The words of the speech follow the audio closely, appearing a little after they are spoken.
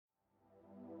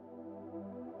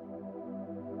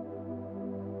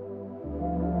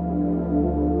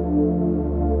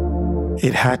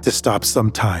It had to stop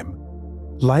sometime.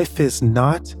 Life is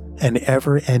not an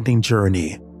ever-ending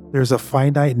journey. There's a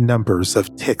finite numbers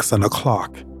of ticks on a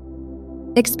clock.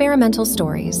 Experimental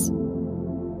Stories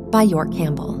by York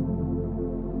Campbell.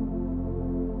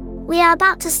 We are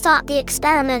about to start the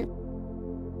experiment.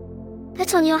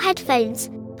 Put on your headphones,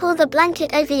 pull the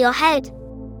blanket over your head,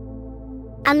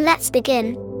 and let's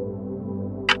begin.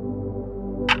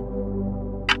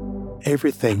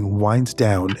 Everything winds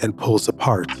down and pulls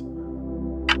apart.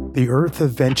 The earth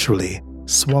eventually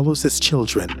swallows its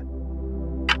children,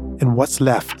 and what's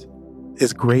left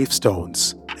is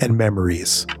gravestones and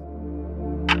memories.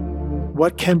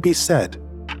 What can be said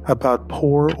about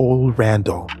poor old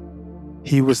Randall?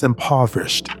 He was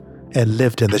impoverished and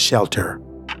lived in the shelter.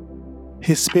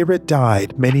 His spirit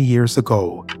died many years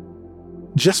ago.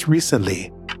 Just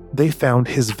recently, they found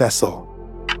his vessel.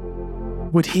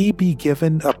 Would he be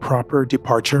given a proper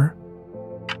departure?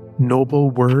 Noble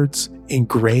words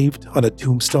engraved on a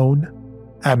tombstone?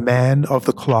 A man of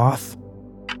the cloth?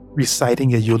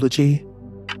 Reciting a eulogy?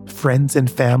 Friends and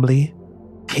family?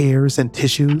 Tears and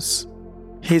tissues?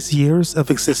 His years of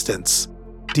existence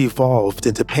devolved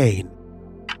into pain.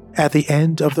 At the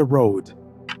end of the road,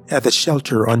 at the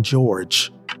shelter on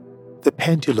George, the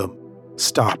pendulum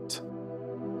stopped.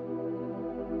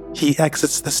 He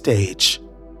exits the stage.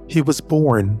 He was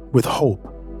born with hope.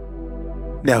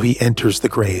 Now he enters the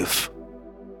grave.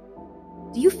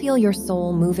 Do you feel your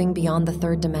soul moving beyond the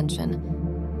third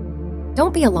dimension?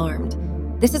 Don't be alarmed.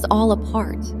 This is all a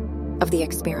part of the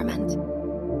experiment.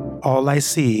 All I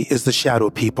see is the shadow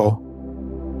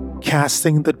people,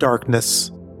 casting the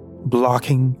darkness,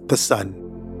 blocking the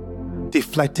sun,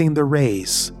 deflecting the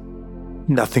rays.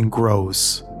 Nothing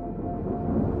grows.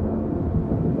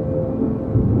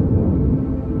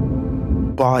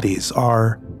 Bodies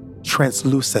are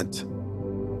translucent,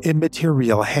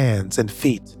 immaterial hands and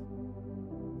feet,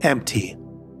 empty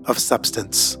of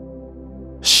substance,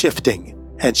 shifting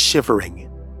and shivering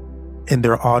in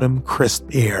their autumn crisp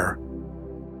air,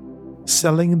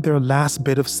 selling their last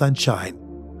bit of sunshine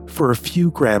for a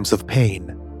few grams of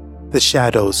pain. The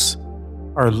shadows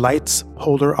are light's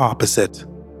polar opposite.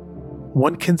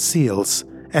 One conceals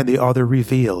and the other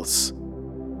reveals.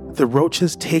 The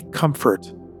roaches take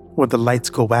comfort when the lights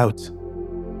go out.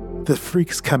 The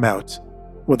freaks come out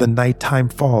when the nighttime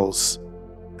falls,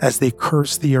 as they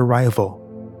curse the arrival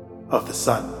of the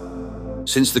sun.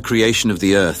 Since the creation of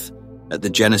the earth, at the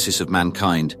genesis of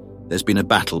mankind, there's been a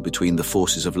battle between the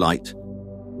forces of light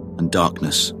and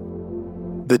darkness.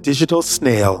 The digital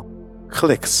snail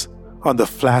clicks on the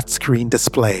flat screen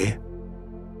display.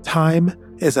 Time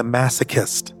is a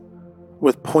masochist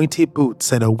with pointy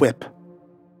boots and a whip.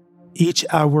 Each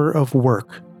hour of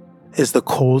work is the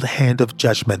cold hand of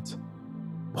judgment.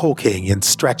 Poking and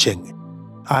stretching,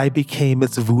 I became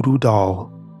its voodoo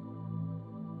doll.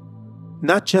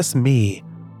 Not just me,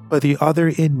 but the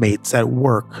other inmates at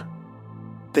work.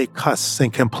 They cuss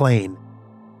and complain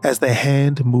as the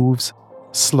hand moves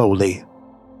slowly.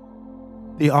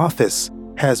 The office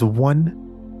has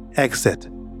one exit,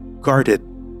 guarded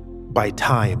by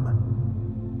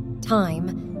time.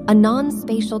 Time, a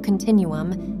non-spatial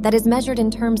continuum that is measured in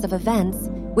terms of events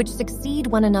which succeed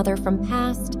one another from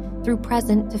past through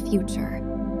present to future.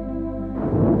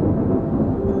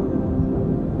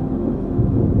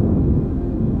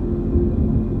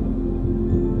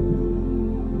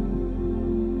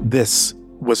 This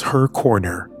was her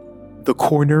corner, the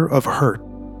corner of hurt,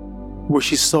 where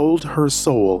she sold her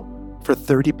soul for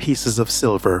 30 pieces of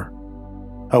silver,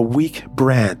 a weak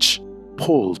branch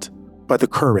pulled by the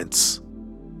currents,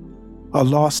 a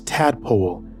lost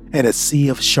tadpole in a sea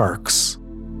of sharks.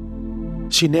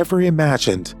 She never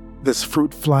imagined this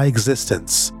fruit fly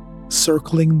existence,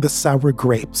 circling the sour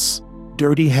grapes,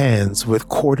 dirty hands with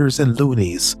quarters and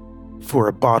loonies for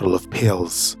a bottle of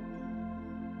pills.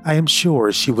 I am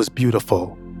sure she was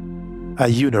beautiful. A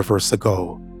universe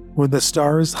ago, when the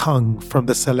stars hung from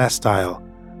the celestial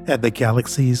and the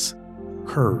galaxies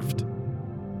curved.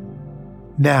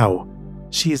 Now,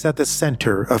 she is at the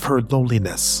center of her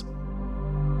loneliness,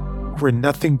 where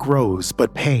nothing grows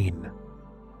but pain,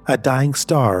 a dying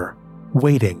star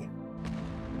waiting.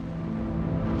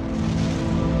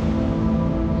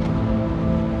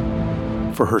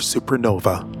 For her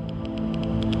supernova.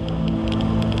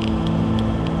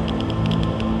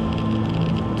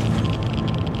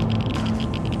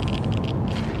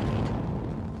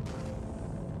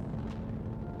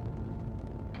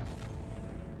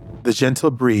 The gentle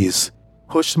breeze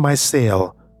pushed my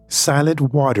sail, silent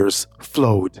waters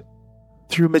flowed.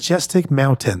 Through majestic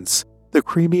mountains, the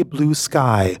creamy blue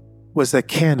sky was a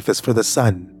canvas for the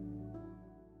sun.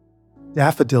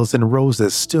 Daffodils and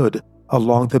roses stood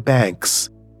along the banks,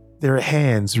 their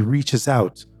hands reaches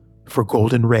out for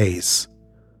golden rays.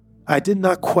 I did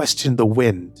not question the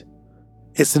wind,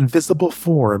 its invisible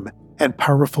form and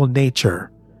powerful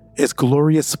nature, its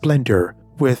glorious splendor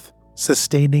with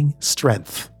sustaining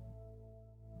strength,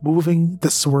 moving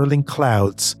the swirling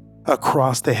clouds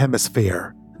across the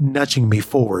hemisphere, nudging me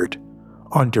forward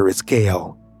under its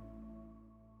gale.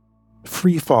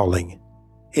 Free-falling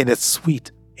in its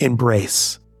sweet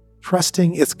embrace,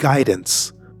 trusting its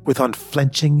guidance with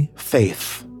unflinching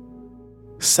faith.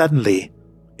 Suddenly,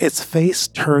 its face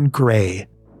turned gray.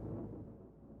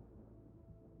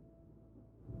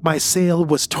 My sail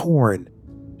was torn.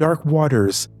 Dark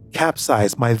waters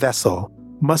capsized my vessel,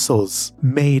 muscles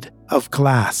made of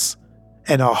glass,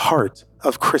 and a heart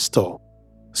of crystal,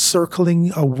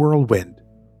 circling a whirlwind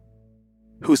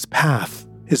whose path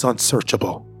is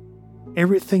unsearchable.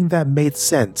 Everything that made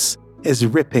sense is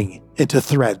ripping into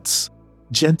threads.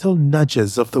 Gentle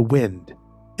nudges of the wind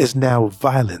is now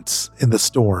violence in the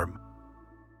storm.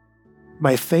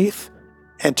 My faith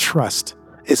and trust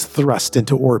is thrust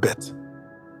into orbit.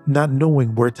 Not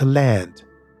knowing where to land,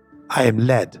 I am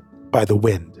led by the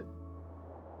wind.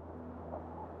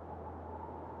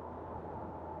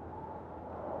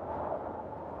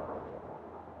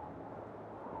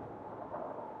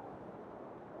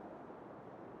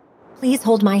 Please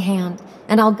hold my hand,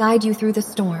 and I'll guide you through the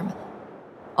storm.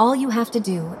 All you have to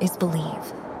do is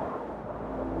believe.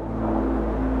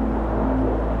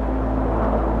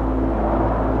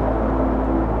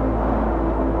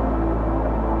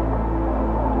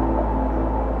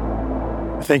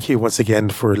 Thank you once again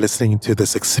for listening to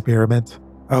this experiment.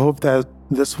 I hope that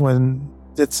this one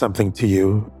did something to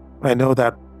you. I know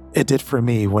that it did for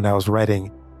me when I was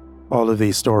writing all of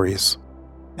these stories.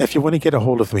 If you want to get a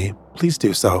hold of me, please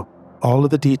do so. All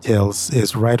of the details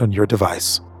is right on your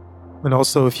device. And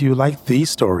also, if you like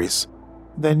these stories,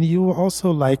 then you will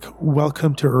also like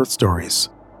Welcome to Earth Stories.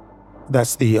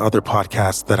 That's the other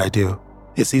podcast that I do.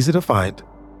 It's easy to find,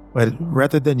 but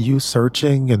rather than you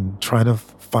searching and trying to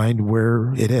find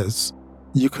where it is,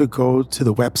 you could go to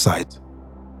the website,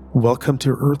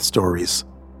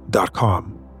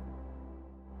 welcometoearthstories.com.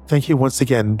 Thank you once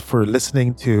again for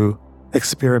listening to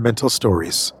Experimental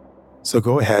Stories. So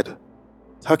go ahead,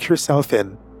 tuck yourself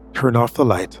in, turn off the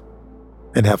light,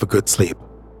 and have a good sleep.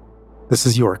 This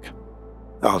is York.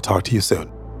 I'll talk to you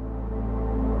soon.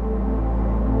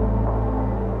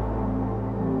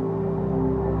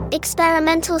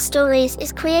 Experimental Stories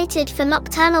is created for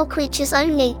nocturnal creatures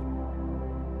only.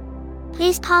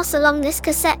 Please pass along this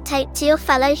cassette tape to your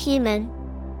fellow human.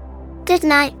 Good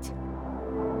night.